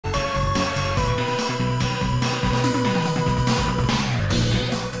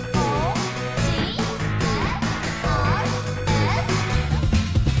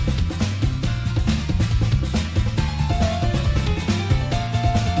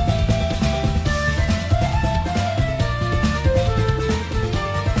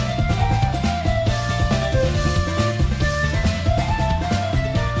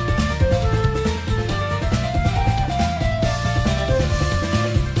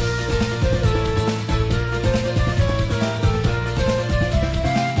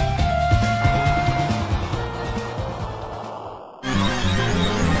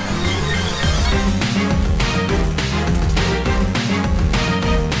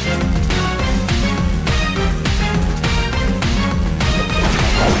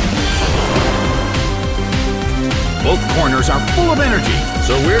corners are full of energy,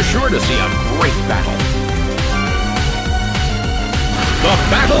 so we're sure to see a great battle. The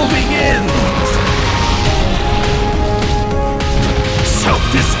battle begins!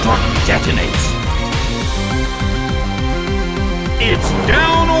 Self-destruct detonates. It's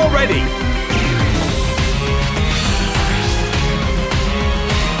down already!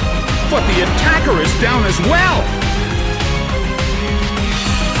 But the attacker is down as well!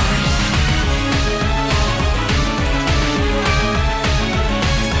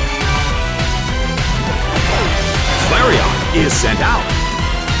 Flareon is sent out.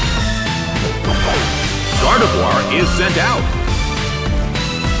 Gardevoir is sent out.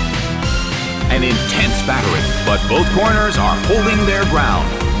 An intense battering, but both corners are holding their ground.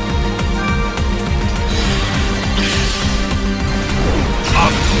 A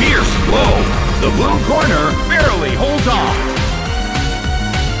fierce blow! The blue corner barely holds on.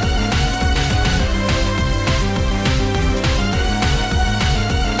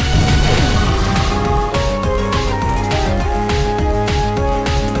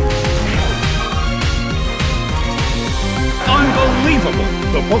 Unbelievable!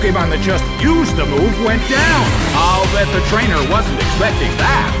 The Pokemon that just used the move went down! I'll bet the trainer wasn't expecting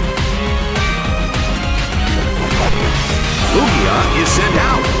that! Lugia is sent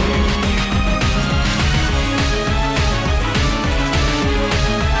out!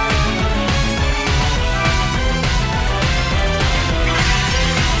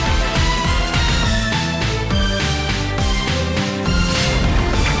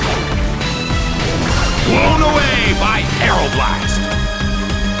 Blown away by Blast.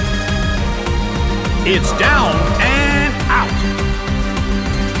 It's down and out.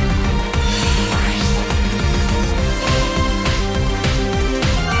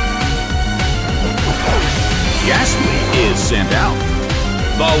 Gastly is sent out.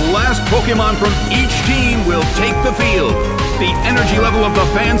 The last Pokemon from each team will take the field. The energy level of the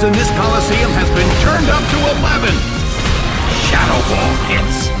fans in this Coliseum has been turned up to 11. Shadow Ball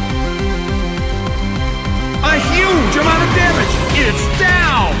hits. A huge amount of damage! It's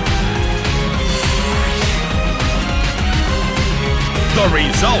down! The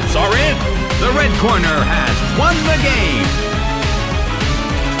results are in! The red corner has won the game!